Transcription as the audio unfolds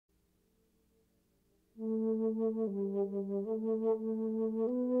Sounds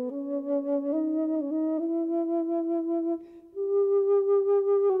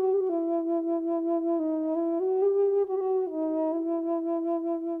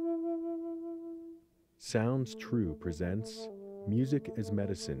True presents Music as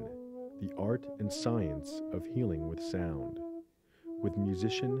Medicine, the art and science of healing with sound, with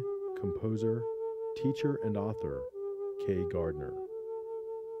musician, composer, teacher, and author, Gardner.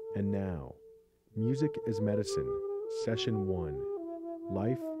 And now, Music as Medicine, Session 1,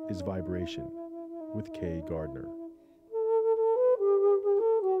 Life is Vibration, with Gardner.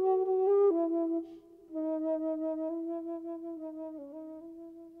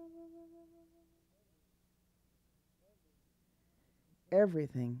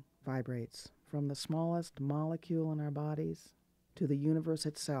 Everything vibrates, from the smallest molecule in our bodies to the universe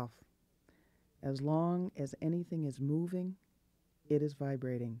itself. As long as anything is moving, it is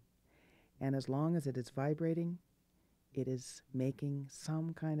vibrating. And as long as it is vibrating, it is making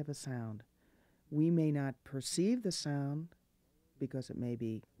some kind of a sound. We may not perceive the sound because it may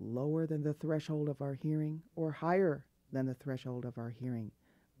be lower than the threshold of our hearing or higher than the threshold of our hearing,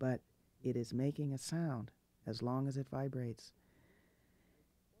 but it is making a sound as long as it vibrates.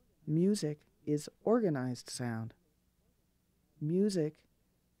 Music is organized sound. Music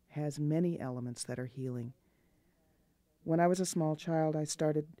has many elements that are healing. When I was a small child, I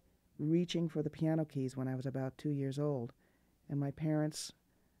started reaching for the piano keys when I was about 2 years old, and my parents,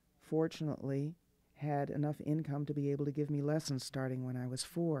 fortunately, had enough income to be able to give me lessons starting when I was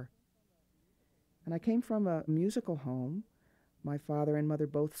 4. And I came from a musical home. My father and mother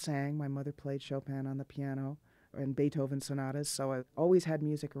both sang. My mother played Chopin on the piano and Beethoven sonatas, so I always had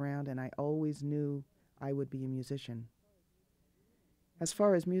music around, and I always knew I would be a musician. As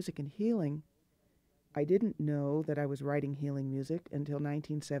far as music and healing, I didn't know that I was writing healing music until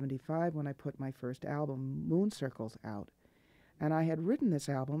 1975 when I put my first album, Moon Circles, out. And I had written this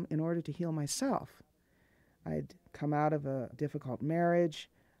album in order to heal myself. I'd come out of a difficult marriage,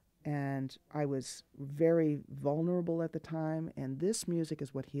 and I was very vulnerable at the time, and this music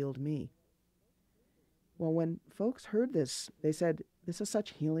is what healed me. Well, when folks heard this, they said, "This is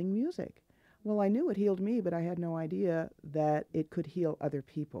such healing music." Well, I knew it healed me, but I had no idea that it could heal other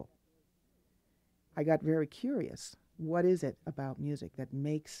people. I got very curious. What is it about music that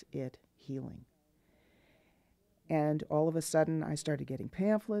makes it healing? And all of a sudden, I started getting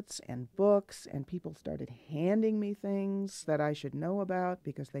pamphlets and books, and people started handing me things that I should know about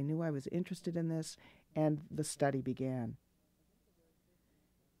because they knew I was interested in this, and the study began.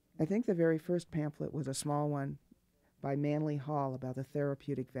 I think the very first pamphlet was a small one by Manly Hall about the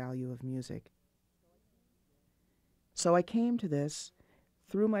therapeutic value of music. So I came to this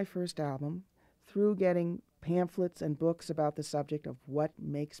through my first album, through getting pamphlets and books about the subject of what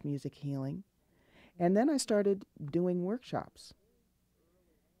makes music healing. And then I started doing workshops.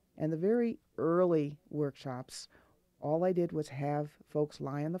 And the very early workshops, all I did was have folks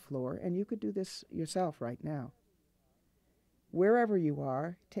lie on the floor, and you could do this yourself right now. Wherever you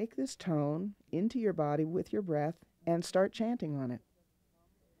are, take this tone into your body with your breath and start chanting on it.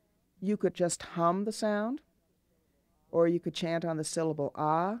 You could just hum the sound, or you could chant on the syllable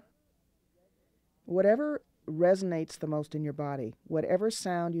ah. Whatever resonates the most in your body, whatever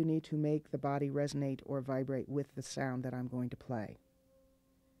sound you need to make the body resonate or vibrate with the sound that I'm going to play.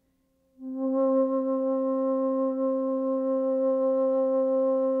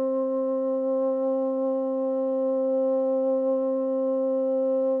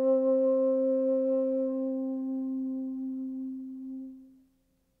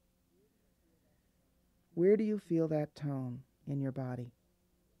 Where do you feel that tone in your body?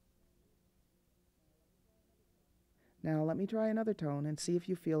 Now let me try another tone and see if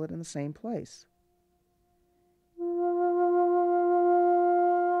you feel it in the same place.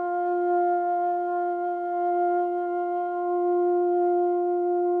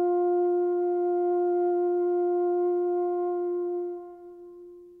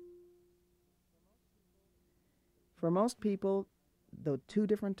 For most people, the two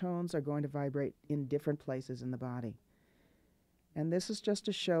different tones are going to vibrate in different places in the body. And this is just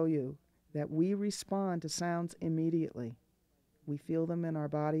to show you that we respond to sounds immediately. We feel them in our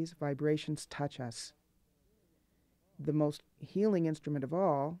bodies. Vibrations touch us. The most healing instrument of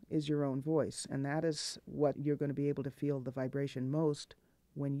all is your own voice, and that is what you're going to be able to feel the vibration most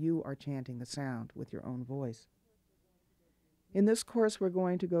when you are chanting the sound with your own voice. In this course, we're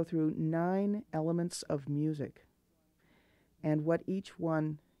going to go through 9 elements of music and what each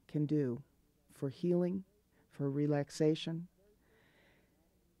one can do for healing, for relaxation.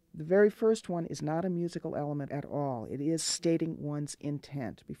 The very first one is not a musical element at all. It is stating one's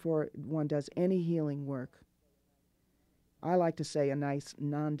intent before one does any healing work. I like to say a nice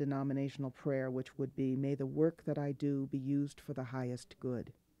non-denominational prayer, which would be, may the work that I do be used for the highest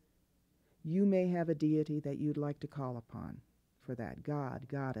good. You may have a deity that you'd like to call upon for that. God,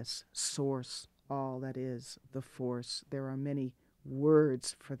 goddess, source, all that is, the force. There are many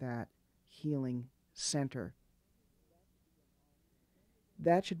words for that healing center.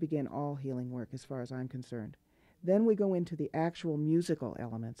 That should begin all healing work as far as I'm concerned. Then we go into the actual musical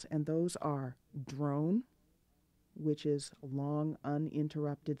elements, and those are drone, which is long,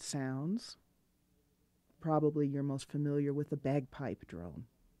 uninterrupted sounds. Probably you're most familiar with the bagpipe drone.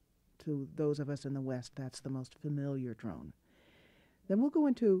 To those of us in the West, that's the most familiar drone. Then we'll go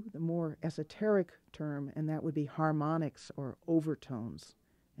into the more esoteric term, and that would be harmonics or overtones,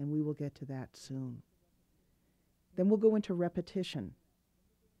 and we will get to that soon. Then we'll go into repetition,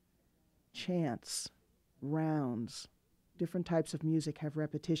 chants, rounds. Different types of music have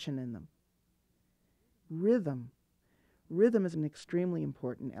repetition in them. Rhythm. Rhythm is an extremely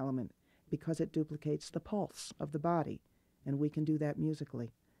important element because it duplicates the pulse of the body, and we can do that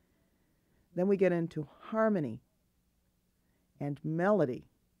musically. Then we get into harmony and melody,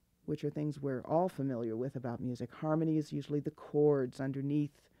 which are things we're all familiar with about music. Harmony is usually the chords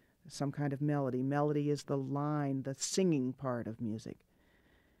underneath some kind of melody. Melody is the line, the singing part of music.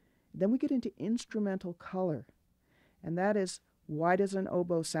 Then we get into instrumental color, and that is, why does an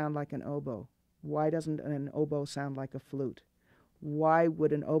oboe sound like an oboe? Why doesn't an oboe sound like a flute? Why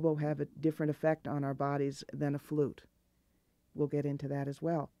would an oboe have a different effect on our bodies than a flute? We'll get into that as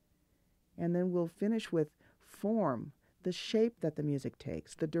well. And then we'll finish with form, the shape that the music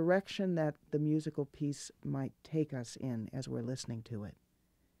takes, the direction that the musical piece might take us in as we're listening to it.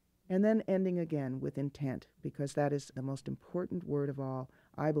 And then ending again with intent, because that is the most important word of all,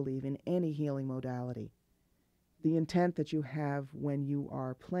 I believe, in any healing modality. The intent that you have when you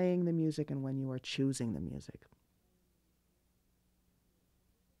are playing the music and when you are choosing the music.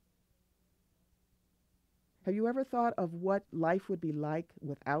 Have you ever thought of what life would be like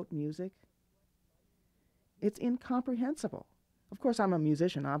without music? It's incomprehensible. Of course, I'm a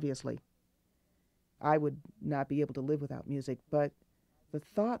musician, obviously. I would not be able to live without music, but the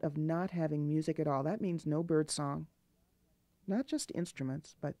thought of not having music at all, that means no bird song. Not just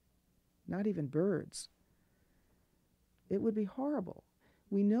instruments, but not even birds. It would be horrible.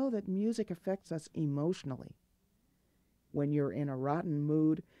 We know that music affects us emotionally. When you're in a rotten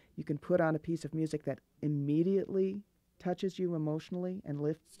mood, you can put on a piece of music that immediately touches you emotionally and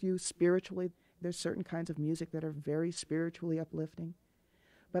lifts you spiritually. There's certain kinds of music that are very spiritually uplifting.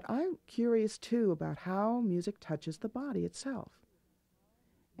 But I'm curious, too, about how music touches the body itself.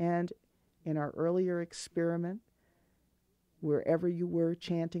 And in our earlier experiment, wherever you were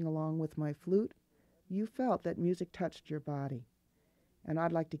chanting along with my flute, you felt that music touched your body. And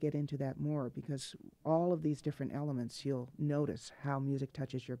I'd like to get into that more, because all of these different elements, you'll notice how music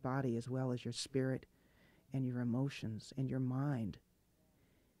touches your body as well as your spirit and your emotions and your mind.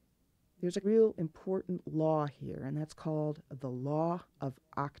 There's a real important law here, and that's called the Law of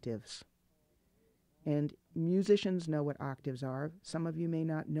Octaves. And musicians know what octaves are. Some of you may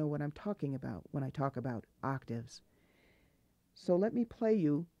not know what I'm talking about when I talk about octaves. So let me play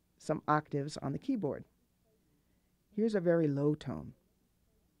you some octaves on the keyboard. Here's a very low tone.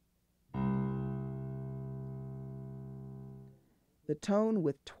 The tone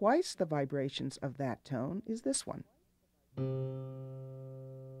with twice the vibrations of that tone is this one.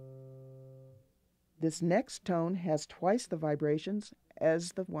 This next tone has twice the vibrations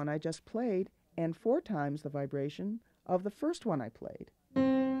as the one I just played, and 4 times the vibration of the first one I played.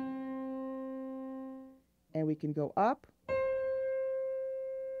 And we can go up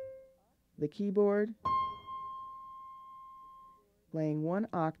the keyboard, playing one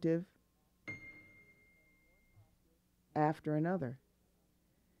octave after another.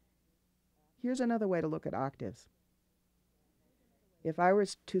 Here's another way to look at octaves. If I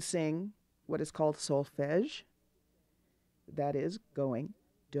was to sing what is called solfege, that is going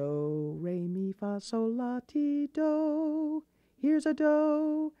do, re, mi, fa, sol, la, ti, do. Here's a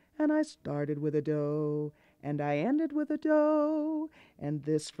do, and I started with a do, and I ended with a do, and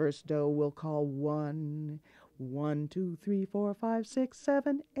this first do we'll call 1. 1, 2, 3, 4, 5, 6,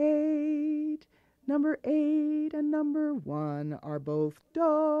 7, 8. Number 8 and number 1 are both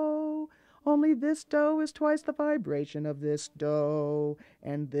do. Only this do is twice the vibration of this do,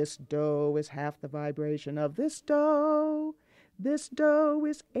 and this do is half the vibration of this do. This do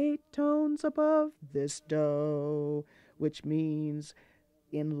is 8 tones above this do, which means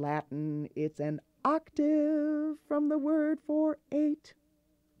in Latin it's an octave from the word for 8.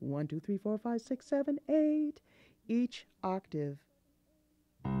 1, 2, 3, 4, 5, 6, 7, 8. Each octave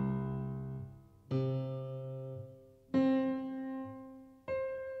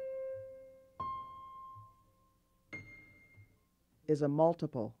is a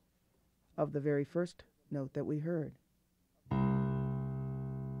multiple of the very first note that we heard.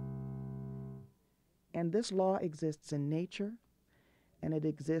 And this law exists in nature, and it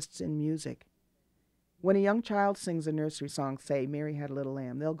exists in music. When a young child sings a nursery song, say, Mary Had a Little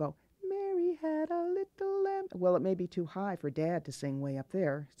Lamb, they'll go, Mary had a little lamb. Well, it may be too high for Dad to sing way up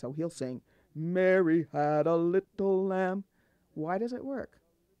there, so he'll sing, Mary had a little lamb. Why does it work?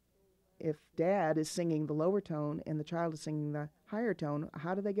 If Dad is singing the lower tone and the child is singing the higher tone,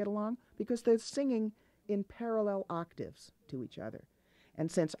 how do they get along? Because they're singing in parallel octaves to each other.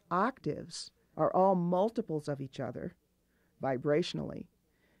 And since octaves are all multiples of each other vibrationally,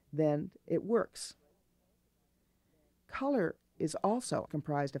 then it works. Color is also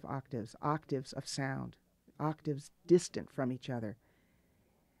comprised of octaves, octaves of sound, octaves distant from each other.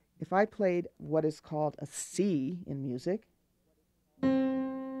 If I played what is called a C in music,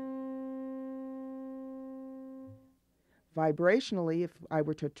 vibrationally, if I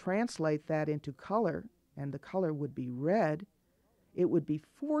were to translate that into color, and the color would be red, it would be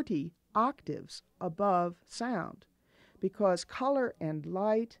 40 octaves above sound, because color and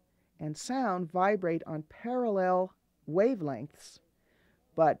light and sound vibrate on parallel wavelengths,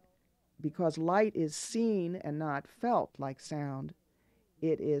 but because light is seen and not felt like sound,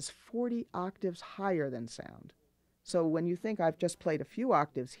 it is 40 octaves higher than sound. So when you think I've just played a few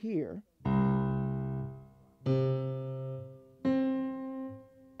octaves here,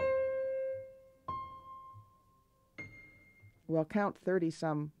 well, count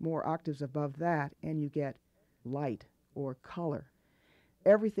 30-some more octaves above that, and you get light or color.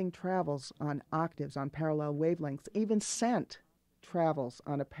 Everything travels on octaves, on parallel wavelengths. Even scent travels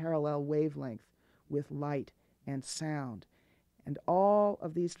on a parallel wavelength with light and sound. And all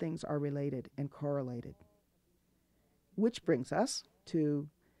of these things are related and correlated. Which brings us to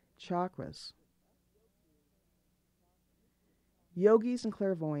chakras. Yogis and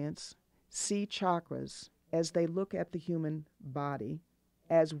clairvoyants see chakras as they look at the human body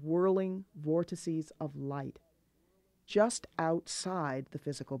as whirling vortices of light just outside the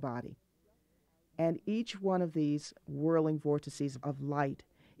physical body. And each one of these whirling vortices of light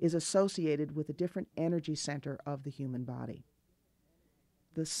is associated with a different energy center of the human body.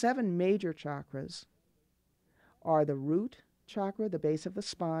 The 7 major chakras are the root chakra, the base of the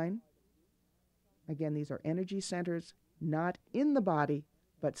spine. Again, these are energy centers not in the body,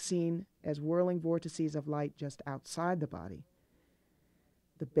 but seen as whirling vortices of light just outside the body.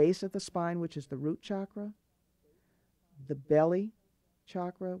 The base of the spine, which is the root chakra. The belly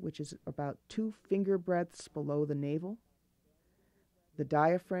chakra, which is about 2 finger breadths below the navel. The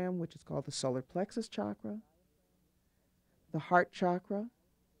diaphragm, which is called the solar plexus chakra. The heart chakra,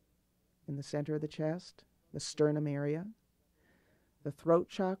 in the center of the chest, the sternum area. The throat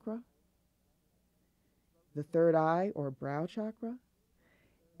chakra. The third eye or brow chakra.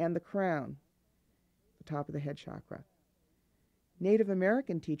 And the crown, the top of the head chakra. Native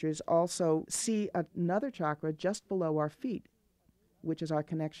American teachers also see another chakra just below our feet, which is our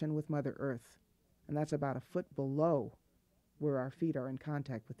connection with Mother Earth. And that's about a foot below where our feet are in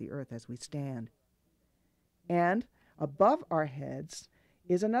contact with the earth as we stand. And above our heads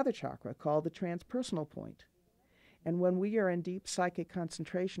is another chakra called the transpersonal point. And when we are in deep psychic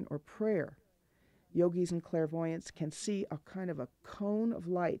concentration or prayer, yogis and clairvoyants can see a kind of a cone of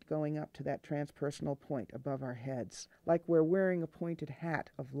light going up to that transpersonal point above our heads, like we're wearing a pointed hat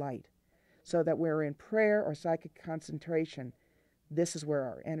of light, so that we're in prayer or psychic concentration. This is where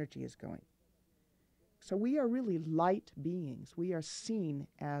our energy is going. So we are really light beings. We are seen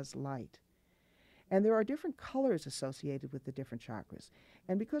as light. And there are different colors associated with the different chakras.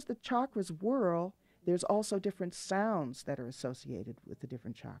 And because the chakras whirl, there's also different sounds that are associated with the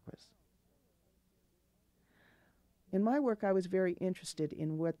different chakras. In my work, I was very interested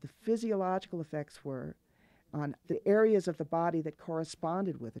in what the physiological effects were on the areas of the body that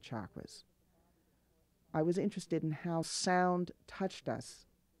corresponded with the chakras. I was interested in how sound touched us,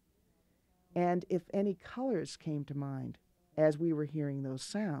 and if any colors came to mind as we were hearing those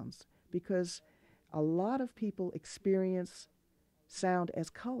sounds, because a lot of people experience sound as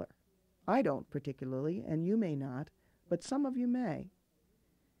color. I don't particularly, and you may not, but some of you may.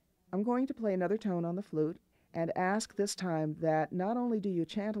 I'm going to play another tone on the flute and ask this time that not only do you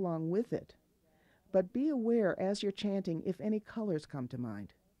chant along with it, but be aware as you're chanting if any colors come to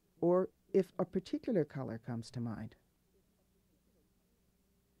mind, or if a particular color comes to mind.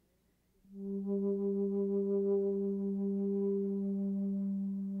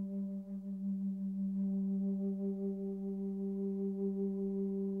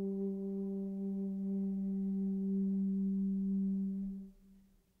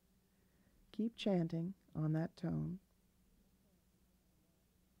 keep chanting on that tone.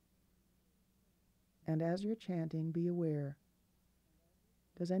 And as you're chanting, be aware.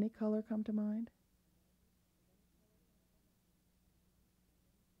 Does any color come to mind?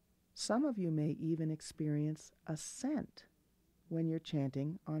 Some of you may even experience a scent when you're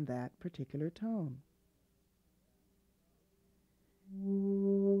chanting on that particular tone.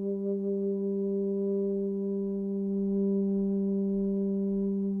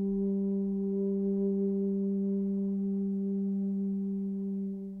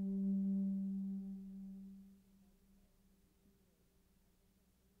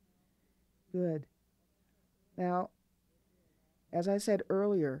 Good. Now, as I said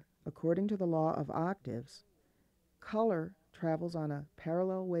earlier, according to the law of octaves, color travels on a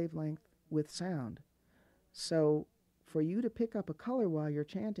parallel wavelength with sound. So for you to pick up a color while you're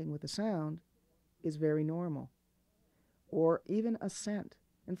chanting with a sound is very normal. Or even a scent.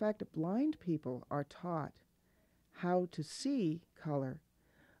 In fact, blind people are taught how to see color.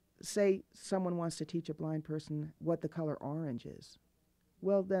 Say someone wants to teach a blind person what the color orange is.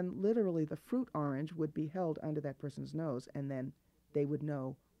 Well, then literally the fruit orange would be held under that person's nose, and then they would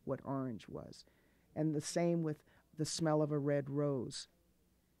know what orange was. And the same with the smell of a red rose.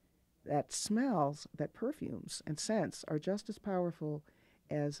 That smells, that perfumes and scents are just as powerful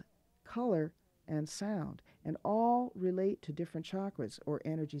as color and sound, and all relate to different chakras or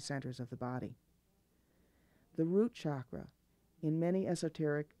energy centers of the body. The root chakra, in many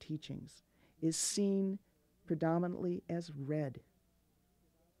esoteric teachings, is seen predominantly as red.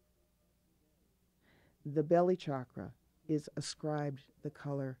 The belly chakra is ascribed the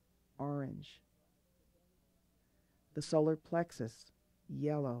color orange. The solar plexus,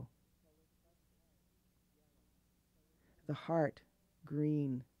 yellow. The heart,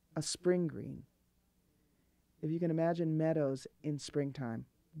 green, a spring green. If you can imagine meadows in springtime,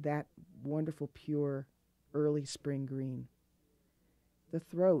 that wonderful, pure, early spring green. The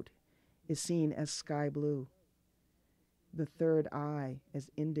throat is seen as sky blue. The third eye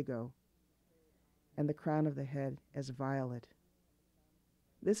as indigo. And the crown of the head as violet.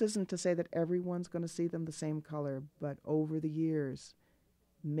 This isn't to say that everyone's going to see them the same color, but over the years,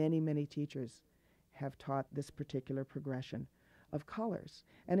 many, many teachers have taught this particular progression of colors.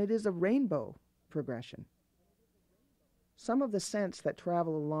 And it is a rainbow progression. Some of the scents that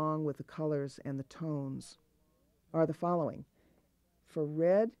travel along with the colors and the tones are the following. For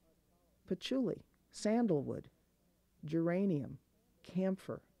red, patchouli, sandalwood, geranium,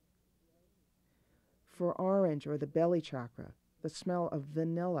 camphor. For orange, or the belly chakra, the smell of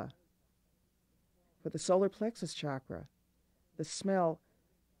vanilla. For the solar plexus chakra, the smell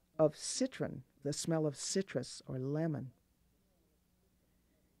of citron, the smell of citrus or lemon.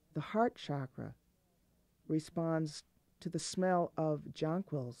 The heart chakra responds to the smell of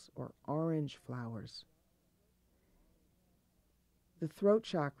jonquils or orange flowers. The throat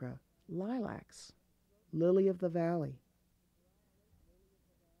chakra, lilacs, lily of the valley.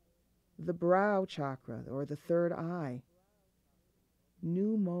 The brow chakra, or the third eye,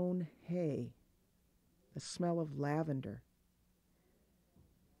 new mown hay, the smell of lavender.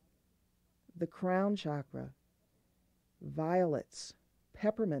 The crown chakra, violets,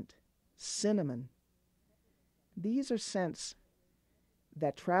 peppermint, cinnamon. These are scents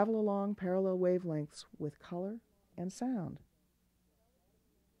that travel along parallel wavelengths with color and sound.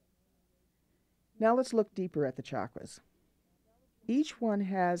 Now let's look deeper at the chakras. Each one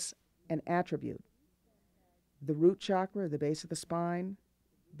has an attribute. The root chakra, the base of the spine,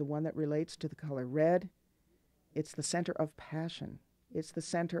 the one that relates to the color red, it's the center of passion. It's the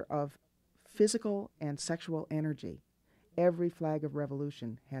center of physical and sexual energy. Every flag of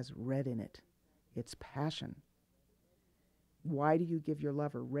revolution has red in it. It's passion. Why do you give your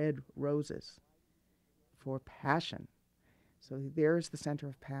lover red roses? For passion. So there's the center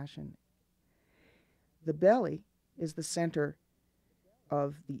of passion. The belly is the center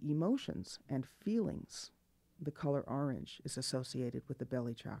of the emotions and feelings. The color orange is associated with the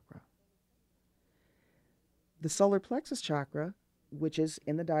belly chakra. The solar plexus chakra, which is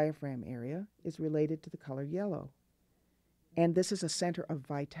in the diaphragm area, is related to the color yellow. And this is a center of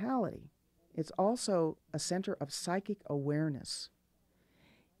vitality. It's also a center of psychic awareness,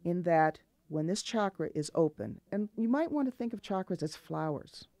 in that when this chakra is open, and you might want to think of chakras as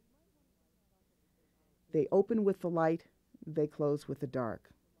flowers. They open with the light, they close with the dark.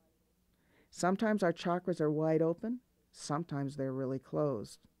 Sometimes our chakras are wide open, sometimes they're really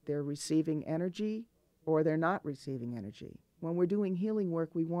closed. They're receiving energy or they're not receiving energy. When we're doing healing work,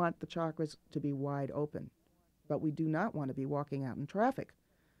 we want the chakras to be wide open, but we do not want to be walking out in traffic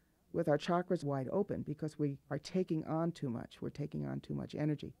with our chakras wide open because we are taking on too much. We're taking on too much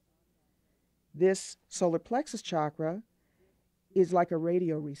energy. This solar plexus chakra is like a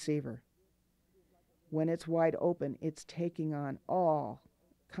radio receiver. When it's wide open, it's taking on all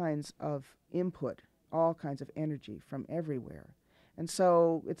kinds of input, all kinds of energy from everywhere. And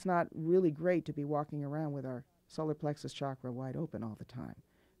so it's not really great to be walking around with our solar plexus chakra wide open all the time.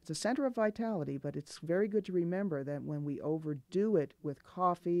 It's a center of vitality, but it's very good to remember that when we overdo it with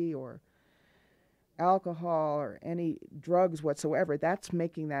coffee or alcohol or any drugs whatsoever, that's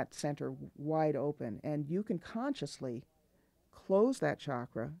making that center wide open. And you can consciously close that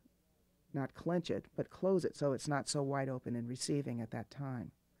chakra, not clench it, but close it so it's not so wide open and receiving at that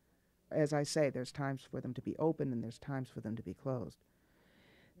time. As I say, there's times for them to be open and there's times for them to be closed.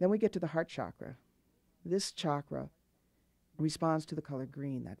 Then we get to the heart chakra. This chakra responds to the color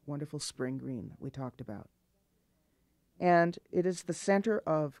green, that wonderful spring green that we talked about. And it is the center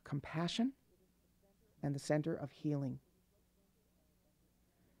of compassion and the center of healing.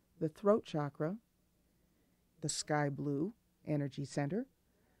 The throat chakra, the sky blue energy center,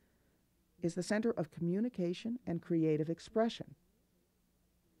 is the center of communication and creative expression.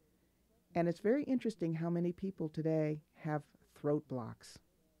 And it's very interesting how many people today have throat blocks.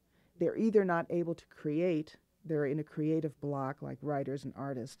 They're either not able to create, they're in a creative block like writers and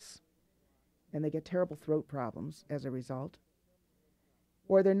artists, and they get terrible throat problems as a result,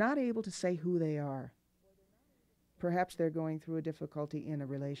 or they're not able to say who they are. Perhaps they're going through a difficulty in a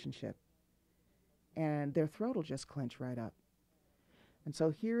relationship, and their throat will just clench right up. And so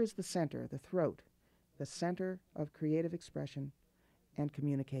here is the center, the throat, the center of creative expression and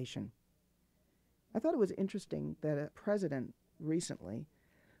communication. I thought it was interesting that a president recently,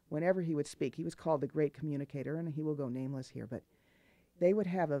 whenever he would speak, he was called the great communicator, and he will go nameless here, but they would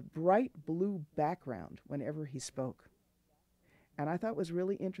have a bright blue background whenever he spoke. And I thought it was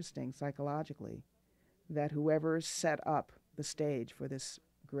really interesting psychologically that whoever set up the stage for this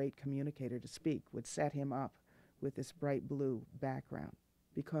great communicator to speak would set him up with this bright blue background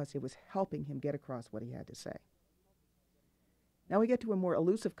because it was helping him get across what he had to say. Now we get to a more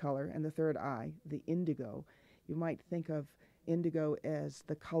elusive color and the third eye, the indigo. You might think of indigo as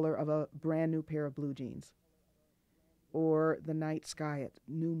the color of a brand new pair of blue jeans, or the night sky at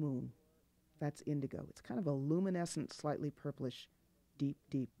new moon. That's indigo. It's kind of a luminescent, slightly purplish, deep,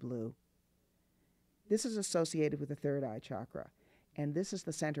 deep blue. This is associated with the third eye chakra, and this is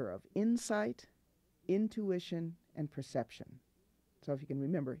the center of insight, intuition, and perception. So if you can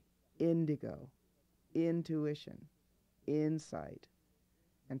remember, indigo, intuition, insight,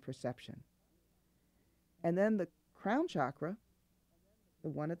 and perception. And then the crown chakra, the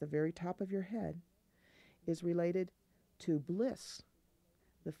one at the very top of your head, is related to bliss,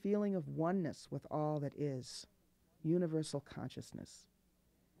 the feeling of oneness with all that is, universal consciousness,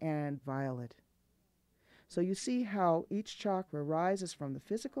 and violet. So you see how each chakra rises from the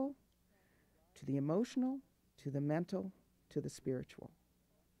physical to the emotional, to the mental, to the spiritual.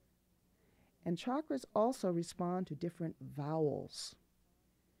 And chakras also respond to different vowels.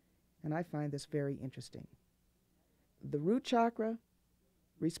 And I find this very interesting. The root chakra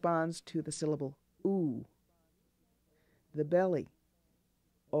responds to the syllable oo. The belly,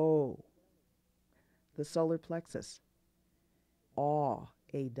 o. The solar plexus, aw,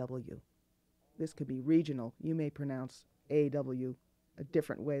 A-W. This could be regional. You may pronounce A-W a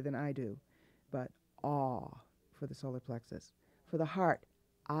different way than I do, but aw for the solar plexus. For the heart,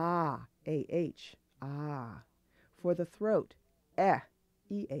 ah, A-H, ah. For the throat,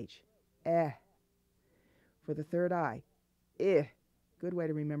 E-H, eh. For the third eye, good way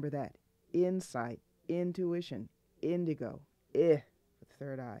to remember that. Insight, intuition, indigo, for the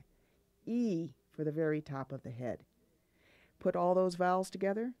third eye. E for the very top of the head. Put all those vowels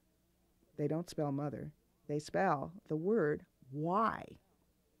together, they don't spell mother. They spell the word why.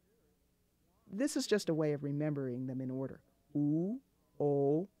 This is just a way of remembering them in order. Oo,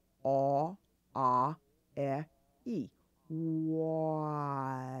 o, aw, ah, e.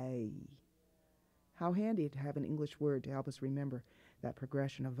 Why. How handy to have an English word to help us remember that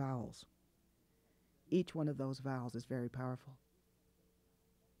progression of vowels. Each one of those vowels is very powerful.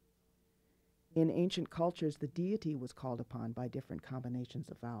 In ancient cultures, the deity was called upon by different combinations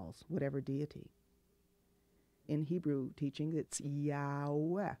of vowels, whatever deity. In Hebrew teaching, it's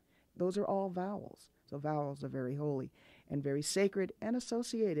Yahweh. Those are all vowels. So vowels are very holy and very sacred and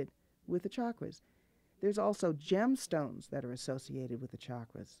associated with the chakras. There's also gemstones that are associated with the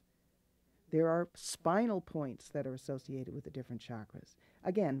chakras. There are spinal points that are associated with the different chakras.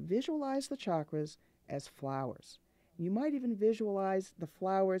 Again, visualize the chakras as flowers. You might even visualize the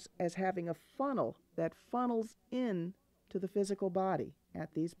flowers as having a funnel that funnels in to the physical body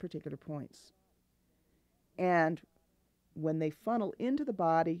at these particular points. And when they funnel into the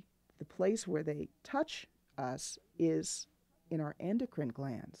body, The place where they touch us is in our endocrine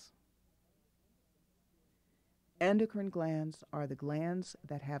glands. Endocrine glands are the glands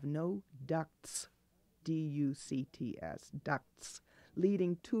that have no ducts, D-U-C-T-S, ducts,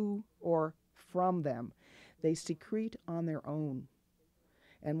 leading to or from them. They secrete on their own.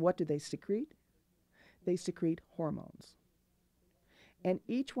 And what do they secrete? They secrete hormones. And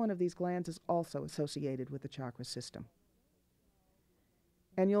each one of these glands is also associated with the chakra system.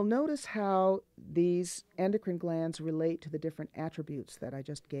 And you'll notice how these endocrine glands relate to the different attributes that I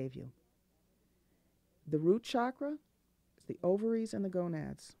just gave you. The root chakra is the ovaries and the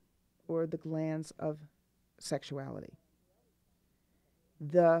gonads, or the glands of sexuality.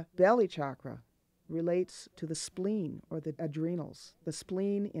 The belly chakra relates to the spleen, or the adrenals. The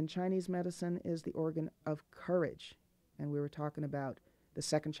spleen in Chinese medicine is the organ of courage, and we were talking about the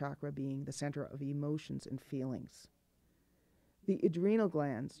second chakra being the center of emotions and feelings. The adrenal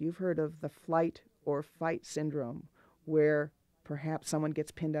glands, you've heard of the flight or fight syndrome, where perhaps someone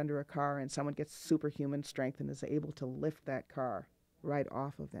gets pinned under a car and someone gets superhuman strength and is able to lift that car right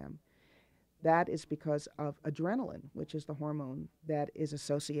off of them. That is because of adrenaline, which is the hormone that is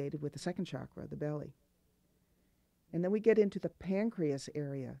associated with the second chakra, the belly. And then we get into the pancreas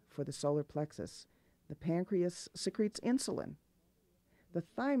area for the solar plexus. The pancreas secretes insulin. The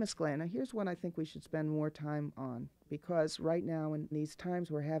thymus gland, now here's one I think we should spend more time on, because right now in these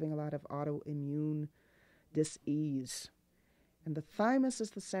times we're having a lot of autoimmune dis-ease. And the thymus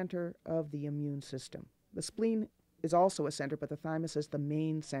is the center of the immune system. The spleen is also a center, but the thymus is the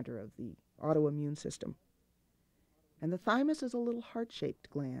main center of the autoimmune system. And the thymus is a little heart-shaped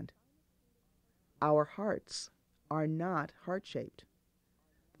gland. Our hearts are not heart-shaped.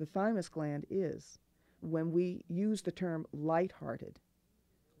 The thymus gland is. When we use the term light-hearted,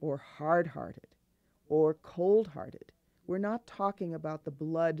 or hard-hearted, or cold-hearted, we're not talking about the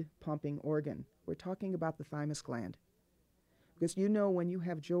blood-pumping organ. We're talking about the thymus gland. Because you know when you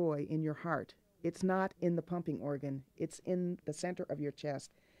have joy in your heart, it's not in the pumping organ, it's in the center of your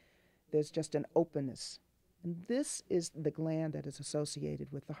chest. There's just an openness. And this is the gland that is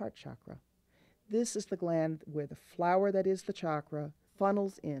associated with the heart chakra. This is the gland where the flower that is the chakra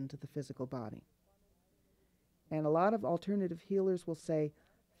funnels into the physical body. And a lot of alternative healers will say,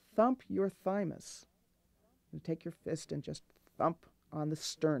 thump your thymus. You take your fist and just thump on the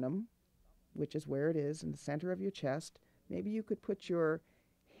sternum, which is where it is in the center of your chest. Maybe you could put your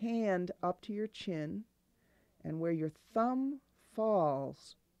hand up to your chin, and where your thumb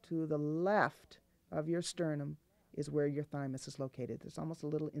falls to the left of your sternum is where your thymus is located. There's almost a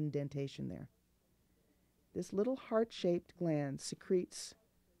little indentation there. This little heart-shaped gland secretes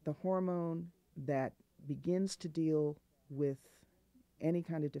the hormone that begins to deal with any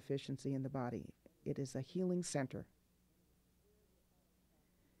kind of deficiency in the body. It is a healing center.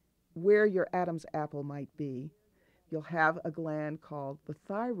 Where your Adam's apple might be, you'll have a gland called the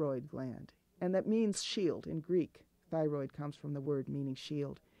thyroid gland, and that means shield in Greek. Thyroid comes from the word meaning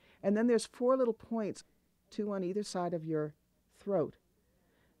shield. And then there's 4 little points, 2 on either side of your throat,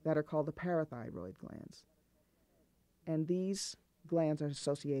 that are called the parathyroid glands. And these glands are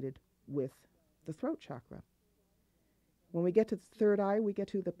associated with the throat chakra. When we get to the third eye, we get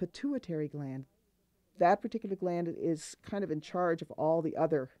to the pituitary gland. That particular gland is kind of in charge of all the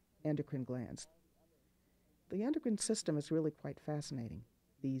other endocrine glands. The endocrine system is really quite fascinating.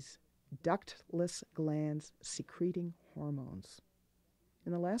 These ductless glands secreting hormones.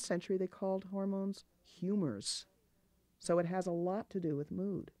 In the last century, they called hormones humors. So it has a lot to do with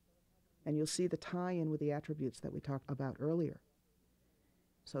mood. And you'll see the tie-in with the attributes that we talked about earlier.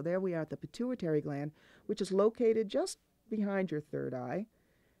 So there we are at the pituitary gland, which is located just behind your third eye,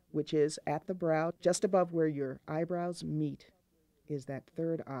 which is at the brow, just above where your eyebrows meet, is that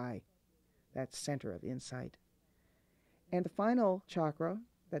third eye, that center of insight. And the final chakra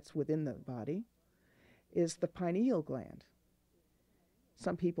that's within the body is the pineal gland.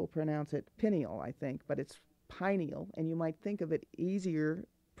 Some people pronounce it pineal, I think, but it's pineal, and you might think of it easier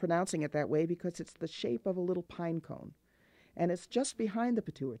pronouncing it that way because it's the shape of a little pine cone. And it's just behind the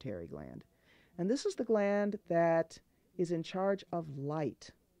pituitary gland. And this is the gland that is in charge of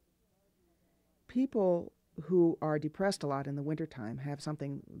light. People who are depressed a lot in the wintertime have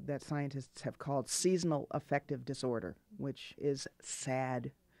something that scientists have called seasonal affective disorder, which is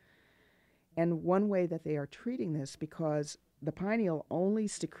sad. And one way that they are treating this, because the pineal only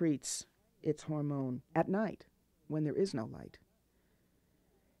secretes its hormone at night when there is no light.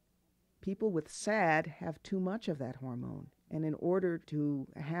 People with SAD have too much of that hormone. And in order to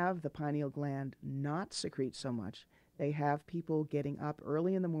have the pineal gland not secrete so much, they have people getting up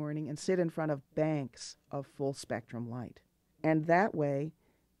early in the morning and sit in front of banks of full spectrum light. And that way,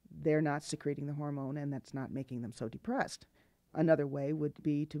 they're not secreting the hormone, and that's not making them so depressed. Another way would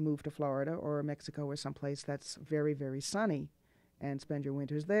be to move to Florida or Mexico or someplace that's very, very sunny and spend your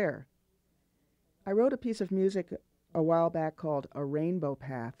winters there. I wrote a piece of music a while back called A Rainbow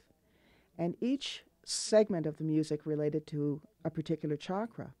Path, and each segment of the music related to a particular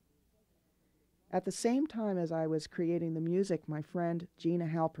chakra. At the same time as I was creating the music, my friend Gina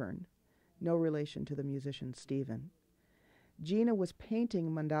Halpern, no relation to the musician Stephen, Gina was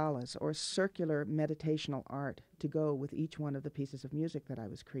painting mandalas, or circular meditational art, to go with each one of the pieces of music that I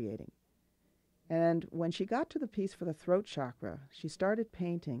was creating. And when she got to the piece for the throat chakra, she started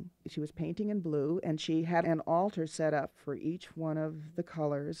painting. She was painting in blue, and she had an altar set up for each one of the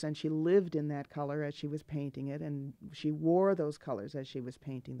colors, and she lived in that color as she was painting it, and she wore those colors as she was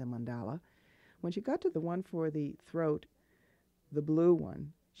painting the mandala. When she got to the one for the throat, the blue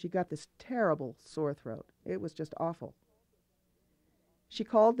one, she got this terrible sore throat. It was just awful. She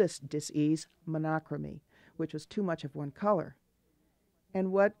called this dis-ease monochrony, which was too much of one color.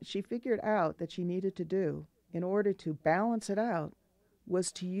 And what she figured out that she needed to do in order to balance it out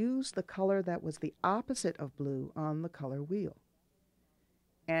was to use the color that was the opposite of blue on the color wheel.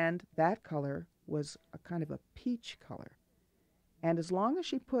 And that color was a kind of a peach color. And as long as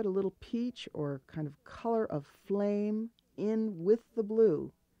she put a little peach or kind of color of flame in with the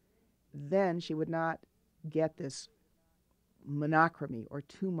blue, then she would not get this monochrony, or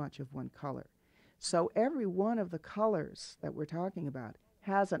too much of one color. So every one of the colors that we're talking about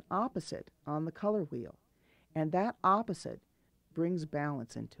has an opposite on the color wheel, and that opposite brings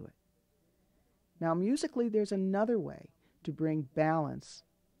balance into it. Now, musically, there's another way to bring balance,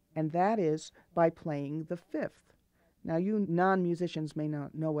 and that is by playing the fifth. Now, you non-musicians may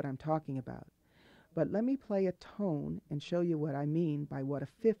not know what I'm talking about, but let me play a tone and show you what I mean by what a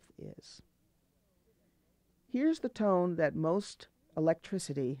fifth is. Here's the tone that most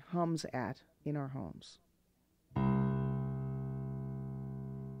electricity hums at in our homes.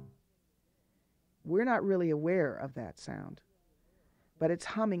 We're not really aware of that sound, but it's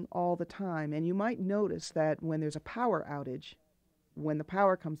humming all the time, and you might notice that when there's a power outage, when the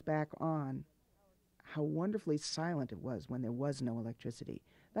power comes back on, how wonderfully silent it was when there was no electricity.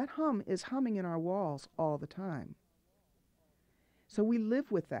 That hum is humming in our walls all the time. So we live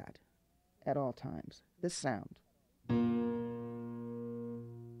with that at all times, this sound.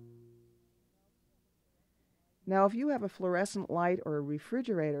 Now, if you have a fluorescent light or a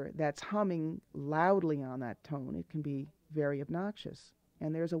refrigerator that's humming loudly on that tone, it can be very obnoxious.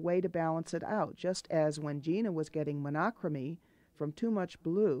 And there's a way to balance it out. Just as when Gina was getting monochrony from too much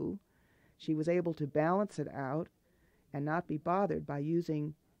blue, she was able to balance it out and not be bothered by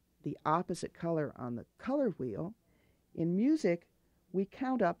using the opposite color on the color wheel. In music, we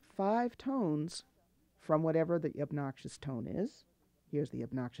count up 5 tones from whatever the obnoxious tone is. Here's the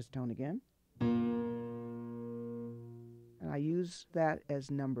obnoxious tone again. And I use that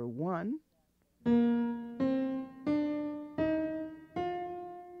as number 1.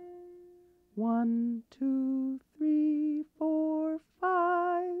 1, 2, 3, 4,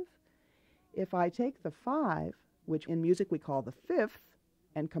 5. If I take the 5, which in music we call the fifth,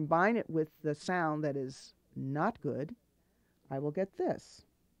 and combine it with the sound that is not good, I will get this.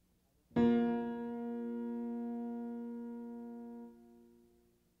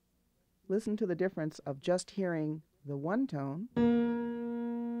 Listen to the difference of just hearing the one tone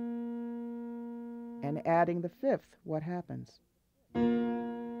and adding the fifth. What happens?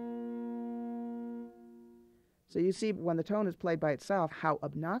 So you see, when the tone is played by itself, how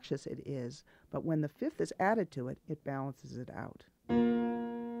obnoxious it is, but when the fifth is added to it, it balances it out.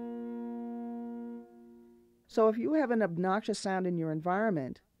 So if you have an obnoxious sound in your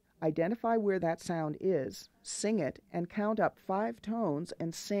environment, identify where that sound is, sing it, and count up 5 tones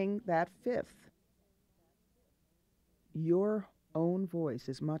and sing that fifth. Your own voice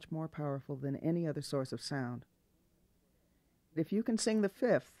is much more powerful than any other source of sound. If you can sing the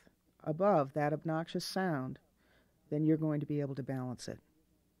fifth above that obnoxious sound, then you're going to be able to balance it.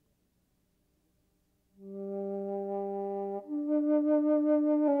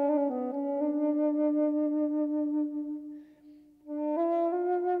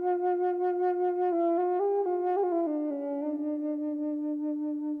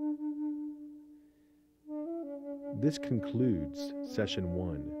 This concludes Session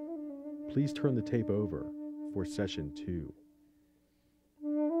 1. Please turn the tape over for Session 2.